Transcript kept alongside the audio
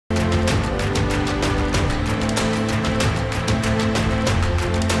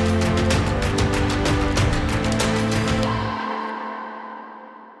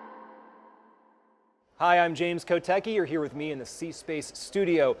Hi, I'm James Kotecki. You're here with me in the C-Space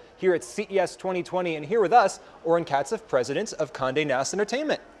studio here at CES 2020, and here with us, Oren Katzeff, president of Condé Nast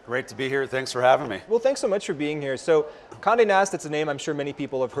Entertainment. Great to be here. Thanks for having me. Well, thanks so much for being here. So, Condé Nast, it's a name I'm sure many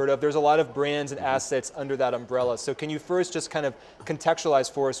people have heard of. There's a lot of brands and assets under that umbrella. So can you first just kind of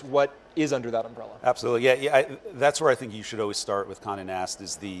contextualize for us what is under that umbrella? Absolutely. Yeah. That's where I think you should always start with Condé Nast,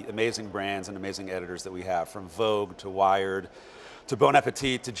 is the amazing brands and amazing editors that we have, from Vogue to Wired to Bon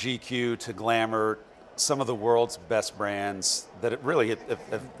Appetit to GQ to Glamour, some of the world's best brands that really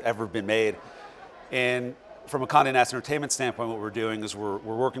have ever been made. And from a Condé Nast Entertainment standpoint, what we're doing is we're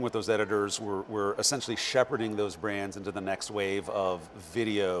working with those editors. We're essentially shepherding those brands into the next wave of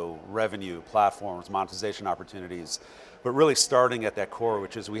video, revenue, platforms, monetization opportunities. But really starting at that core,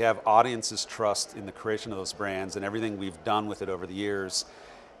 which is we have audiences' trust in the creation of those brands and everything we've done with it over the years.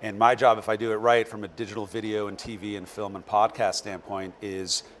 And my job, if I do it right, from a digital video and TV and film and podcast standpoint,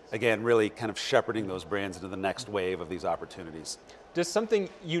 is, again, really kind of shepherding those brands into the next wave of these opportunities. Does something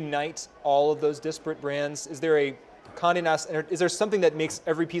unite all of those disparate brands? Is there a Condé Nast, is there something that makes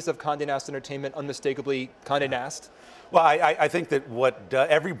every piece of Condé Nast Entertainment unmistakably Condé Nast? Well, I think that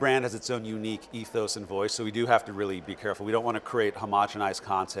every brand has its own unique ethos and voice, so we do have to really be careful. We don't want to create homogenized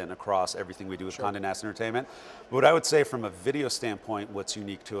content across everything we do with Condé Nast Entertainment. But what I would say from a video standpoint, what's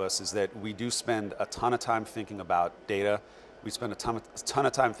unique to us is that we do spend a ton of time thinking about data. We spend a ton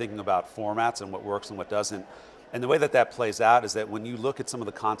of time thinking about formats and what works and what doesn't. And the way that plays out is that when you look at some of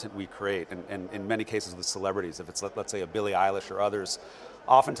the content we create, and in many cases with celebrities, if it's, let's say, a Billie Eilish or others,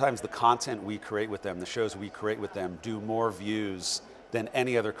 oftentimes the content we create with them, the shows we create with them, do more views than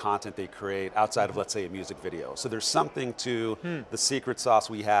any other content they create outside of, let's say, a music video. So there's something to the secret sauce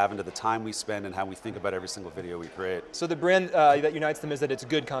we have and to the time we spend and how we think about every single video we create. So the brand that unites them is that it's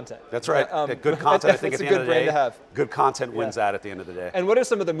good content. That's right. Good content, I think, at the end of the day. It's a good brand to have. Good content wins out at the end of the day. And what are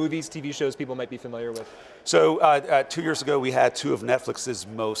some of the movies, TV shows people might be familiar with? So 2 years ago, we had two of Netflix's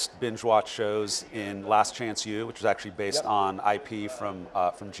most binge-watched shows in Last Chance U, which was actually based on IP from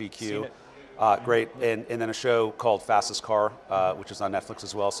GQ. Seen it. Great, and then a show called Fastest Car, which is on Netflix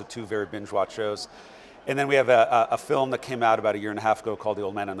as well, so two very binge-watch shows. And then we have a film that came out about 1.5 years ago called The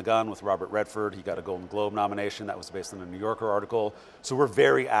Old Man and the Gun with Robert Redford. He got a Golden Globe nomination. That was based on a New Yorker article. So we're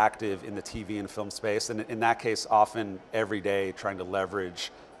very active in the TV and film space, and in that case, often every day trying to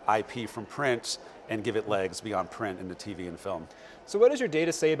leverage IP from print and give it legs beyond print into TV and film. So what does your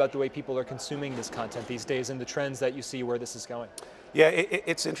data say about the way people are consuming this content these days and the trends that you see where this is going? Yeah,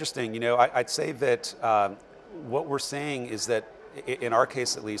 it's interesting. You know, I'd say that what we're seeing is that, in our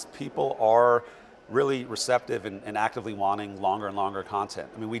case at least, people are really receptive and actively wanting longer and longer content.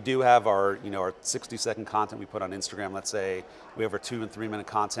 I mean, we do have our 60-second content we put on Instagram, let's say. We have our 2- and 3-minute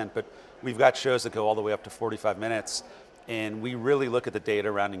content, but we've got shows that go all the way up to 45 minutes. And we really look at the data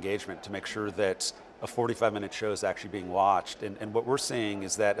around engagement to make sure that a 45-minute show is actually being watched. And what we're seeing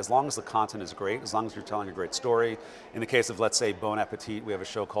is that as long as the content is great, as long as you're telling a great story, in the case of, let's say, Bon Appetit, we have a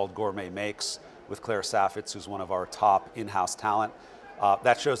show called Gourmet Makes with Claire Saffitz, who's one of our top in-house talent.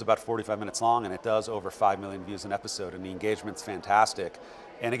 That show's about 45 minutes long, and it does over 5 million views an episode, and the engagement's fantastic.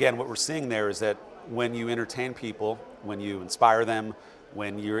 And again, what we're seeing there is that when you entertain people, when you inspire them,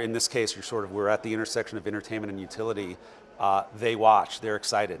 when you're, in this case, we're at the intersection of entertainment and utility, they watch, they're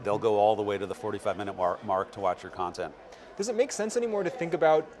excited. They'll go all the way to the 45-minute mark to watch your content. Does it make sense anymore to think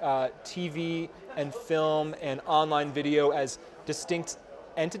about TV and film and online video as distinct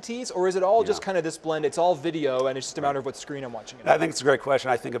entities, or is it all just kind of this blend? It's all video and it's just a matter of what screen I'm watching it on? I think it's a great question.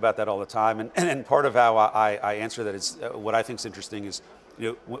 I think about that all the time, and part of how I answer that is what I think is interesting is,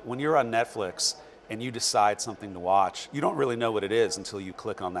 when you're on Netflix and you decide something to watch, you don't really know what it is until you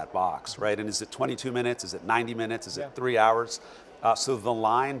click on that box, right? And is it 22 minutes? Is it 90 minutes? Is it 3 hours? So the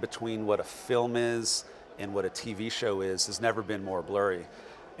line between what a film is and what a TV show is has never been more blurry.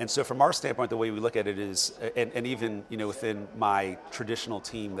 And so from our standpoint, the way we look at it is, and even within my traditional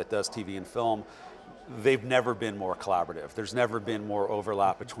team that does TV and film, they've never been more collaborative. There's never been more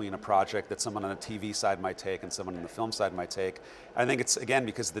overlap between a project that someone on the TV side might take and someone on the film side might take. I think it's, again,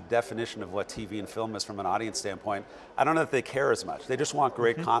 because the definition of what TV and film is from an audience standpoint, I don't know that they care as much. They just want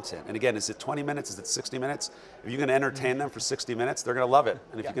great content. And again, is it 20 minutes? Is it 60 minutes? If you can entertain them for 60 minutes, they're going to love it.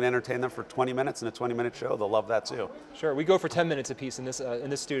 And if you can entertain them for 20 minutes in a 20-minute show, they'll love that too. Sure, we go for 10 minutes apiece in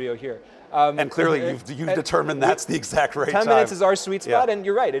this studio here. And clearly you've determined that's the exact right 10 time. minutes is our sweet spot, and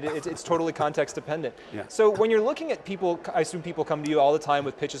you're right, it's totally context dependent. So when you're looking at people, I assume people come to you all the time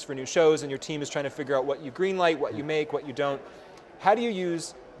with pitches for new shows, and your team is trying to figure out what you greenlight, what you make, what you don't. How do you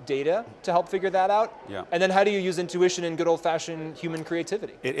use data to help figure that out? Yeah. And then how do you use intuition and good old-fashioned human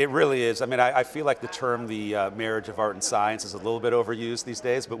creativity? It really is. I mean, I feel like the term the marriage of art and science is a little bit overused these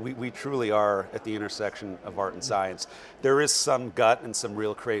days, but we truly are at the intersection of art and science. There is some gut and some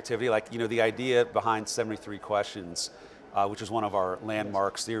real creativity. Like, you know, the idea behind 73 Questions, which is one of our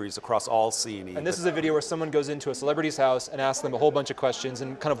landmark series across all C&E. And this is a video where someone goes into a celebrity's house and asks them a whole bunch of questions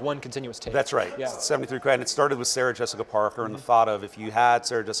in kind of one continuous take. That's right. Yeah. 73 Questions. It started with Sarah Jessica Parker and the thought of, if you had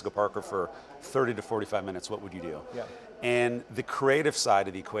Sarah Jessica Parker for 30 to 45 minutes, what would you do? Yeah. And the creative side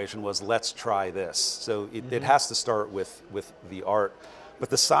of the equation was, let's try this. So it has to start with the art. But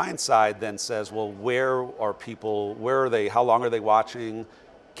the science side then says, well, where are people, where are they, how long are they watching?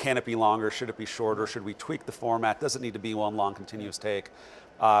 Can it be longer? Should it be shorter? Should we tweak the format? Does it need to be one long continuous take?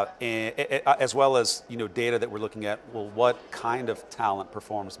 As well as, you know, data that we're looking at, well, what kind of talent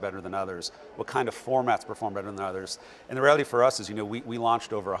performs better than others? What kind of formats perform better than others? And the reality for us is, you know, we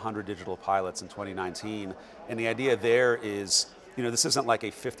launched over 100 digital pilots in 2019, and the idea there is, you know, this isn't like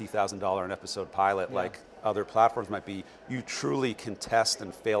a $50,000 an episode pilot like other platforms might be. You truly can test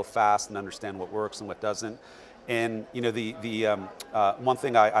and fail fast and understand what works and what doesn't. And, you know, the one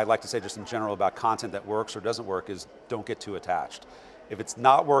thing I like to say just in general about content that works or doesn't work is, don't get too attached. If it's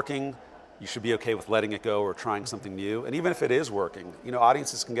not working, you should be okay with letting it go or trying something new. And even if it is working, you know,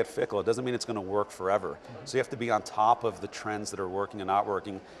 audiences can get fickle. It doesn't mean it's going to work forever. So you have to be on top of the trends that are working and not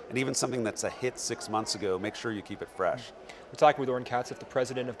working. And even something that's a hit 6 months ago, make sure you keep it fresh. We're talking with Oren Katzeff, the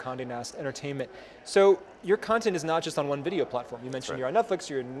president of Condé Nast Entertainment. So your content is not just on one video platform. You mentioned you're on Netflix,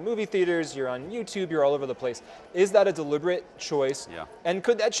 you're in movie theaters, you're on YouTube, you're all over the place. Is that a deliberate choice? Yeah. And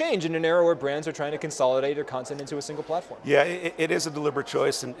could that change in an era where brands are trying to consolidate their content into a single platform? Yeah, it is a deliberate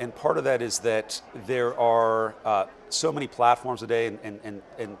choice, and part of that is that there are so many platforms today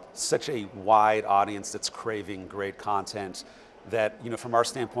and such a wide audience that's craving great content that, you know, from our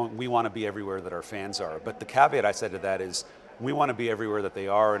standpoint, we want to be everywhere that our fans are. But the caveat I said to that is, we want to be everywhere that they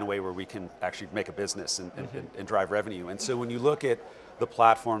are in a way where we can actually make a business and drive revenue. And so when you look at the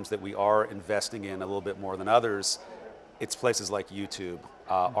platforms that we are investing in a little bit more than others, it's places like YouTube,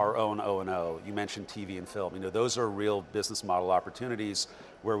 our own O&O. You mentioned TV and film. You know, those are real business model opportunities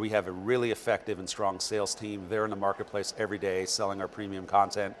where we have a really effective and strong sales team. They're in the marketplace every day selling our premium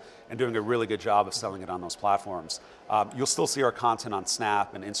content and doing a really good job of selling it on those platforms. You'll still see our content on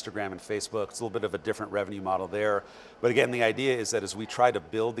Snap and Instagram and Facebook. It's a little bit of a different revenue model there. But again, the idea is that as we try to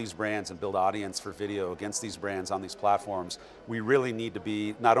build these brands and build audience for video against these brands on these platforms, we really need to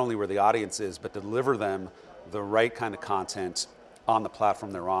be not only where the audience is, but deliver them the right kind of content on the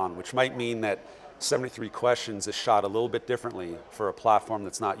platform they're on, which might mean that 73 Questions is shot a little bit differently for a platform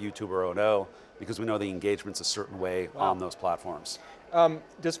that's not YouTube or O&O, because we know the engagement's a certain way on those platforms.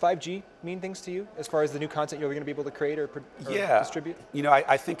 Does 5G mean things to you as far as the new content you're going to be able to create or distribute? You know,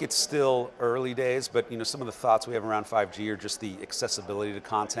 I think it's still early days, but, you know, some of the thoughts we have around 5G are just the accessibility to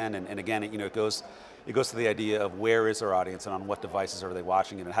content, and again, you know, it goes to the idea of where is our audience and on what devices are they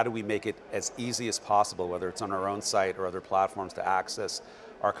watching it, and how do we make it as easy as possible, whether it's on our own site or other platforms, to access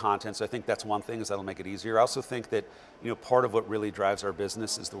our content. So I think that's one thing, is that'll make it easier. I also think that, you know, part of what really drives our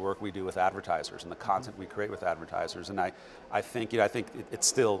business is the work we do with advertisers and the content we create with advertisers. And I think, you know, it's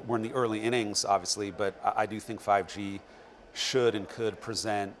still, we're in the early innings, obviously, but I do think 5G should and could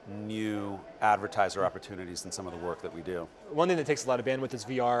present new advertiser opportunities in some of the work that we do. One thing that takes a lot of bandwidth is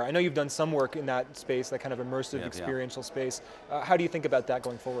VR. I know you've done some work in that space, that kind of immersive experiential space. How do you think about that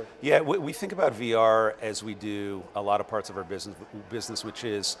going forward? Yeah, we think about VR as we do a lot of parts of our business, which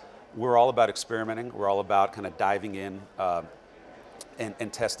is, we're all about experimenting. We're all about kind of diving in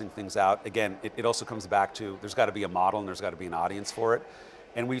and testing things out. Again, it also comes back to, there's got to be a model and there's got to be an audience for it.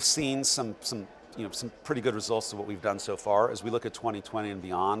 And we've seen some pretty good results to what we've done so far. As we look at 2020 and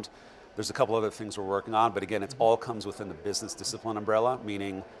beyond, there's a couple other things we're working on, but again, it all comes within the business discipline umbrella,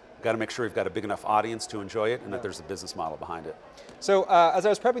 meaning we've got to make sure we've got a big enough audience to enjoy it and that there's a business model behind it. So as I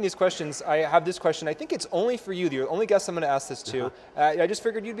was prepping these questions, I have this question. I think it's only for you, the only guest I'm going to ask this to. I just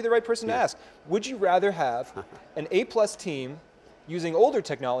figured you'd be the right person to ask. Would you rather have an A+ team using older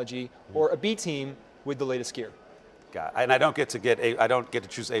technology or a B team with the latest gear? And I don't get to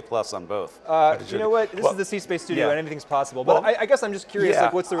choose A+ on both. You know what? This is the C-Space studio, and anything's possible. But I guess I'm just curious,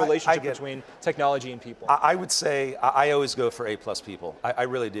 like, what's the relationship between technology and people? I would say I always go for A+ people. I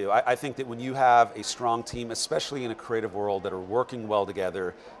really do. I think that when you have a strong team, especially in a creative world, that are working well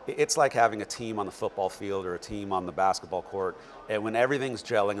together, it's like having a team on the football field or a team on the basketball court. And when everything's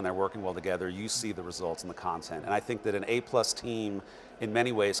gelling and they're working well together, you see the results in the content. And I think that an A+ team, in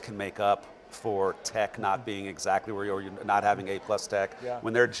many ways, can make up for tech not being exactly where you're not having A+ tech. Yeah.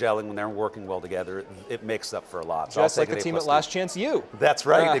 When they're gelling, when they're working well together, it makes up for a lot. Just like the team at Last Chance U. That's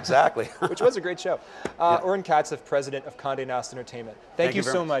right, exactly. Which was a great show. Oren Katzeff, president of Condé Nast Entertainment. Thank you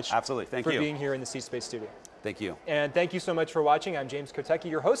so much. Absolutely, thank you. For being here in the C-Space studio. Thank you. And thank you so much for watching. I'm James Kotecki,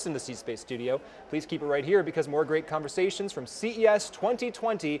 your host in the C-Space studio. Please keep it right here because more great conversations from CES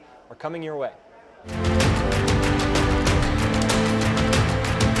 2020 are coming your way.